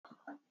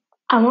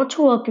I want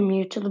to welcome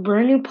you to the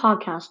brand new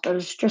podcast that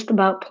is just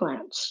about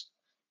plants.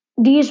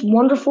 These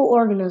wonderful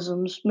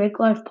organisms make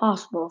life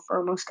possible for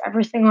almost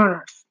everything on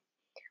Earth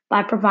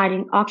by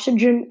providing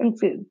oxygen and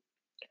food.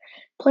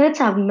 Plants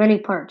have many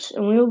parts,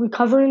 and we will be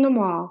covering them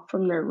all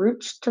from their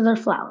roots to their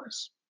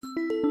flowers.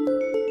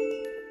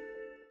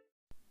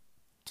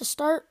 To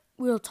start,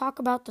 we will talk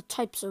about the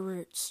types of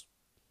roots.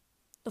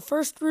 The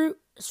first root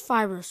is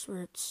fibrous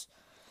roots.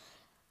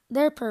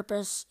 Their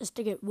purpose is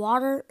to get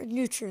water and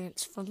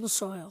nutrients from the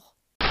soil.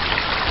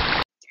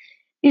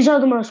 These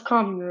are the most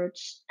common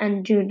roots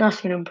and do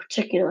nothing in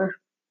particular.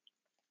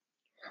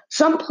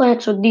 Some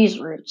plants with these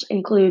roots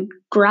include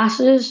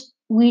grasses,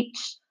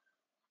 wheats,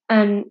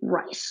 and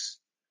rice.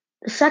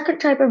 The second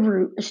type of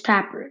root is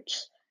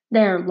taproots. They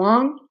are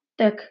long,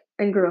 thick,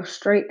 and grow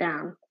straight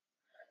down.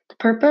 The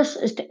purpose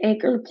is to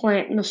anchor the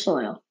plant in the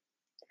soil.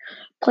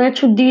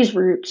 Plants with these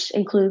roots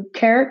include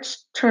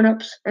carrots,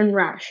 turnips, and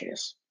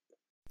radishes.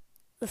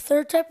 The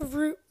third type of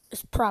root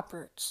is prop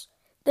roots.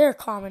 They are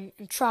common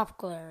in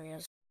tropical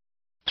areas.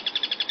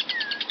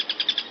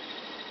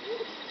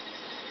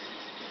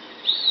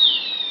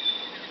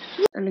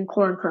 And in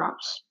corn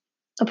crops.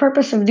 The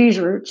purpose of these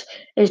roots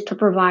is to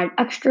provide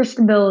extra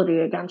stability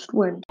against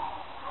wind.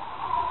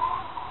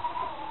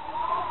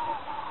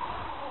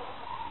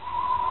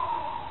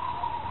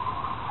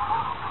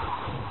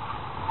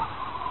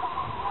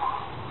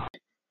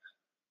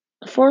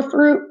 The fourth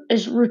root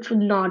is roots with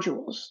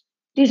nodules.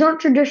 These aren't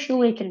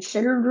traditionally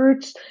considered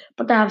roots,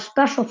 but they have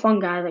special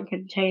fungi that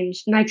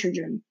contains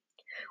nitrogen,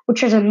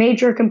 which is a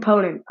major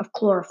component of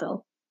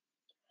chlorophyll.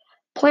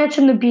 Plants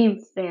in the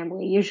bean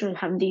family usually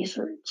have these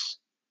roots.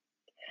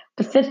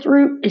 The fifth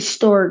root is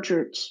storage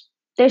roots.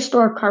 They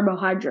store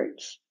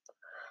carbohydrates.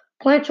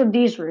 Plants with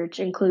these roots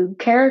include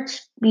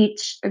carrots,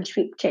 beets, and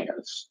sweet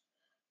potatoes.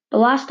 The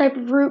last type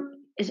of root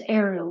is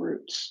aerial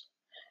roots.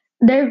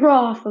 They grow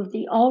off of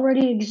the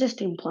already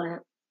existing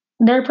plant.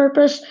 Their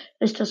purpose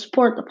is to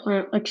support the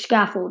plant like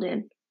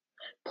scaffolding.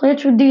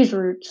 Plants with these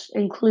roots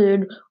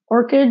include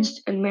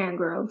orchids and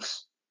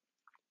mangroves.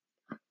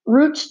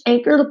 Roots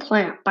anchor the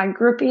plant by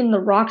gripping the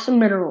rocks and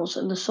minerals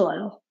in the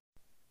soil.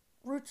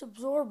 Roots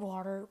absorb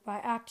water by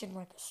acting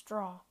like a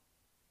straw.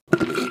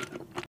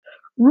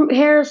 Root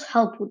hairs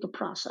help with the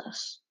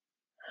process.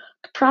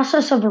 The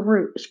process of a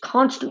root is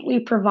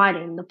constantly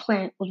providing the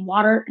plant with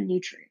water and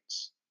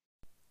nutrients.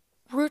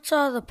 Roots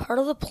are the part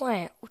of the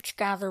plant which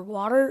gather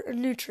water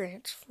and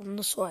nutrients from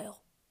the soil.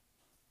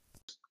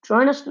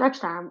 Join us next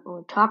time when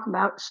we talk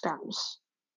about stems.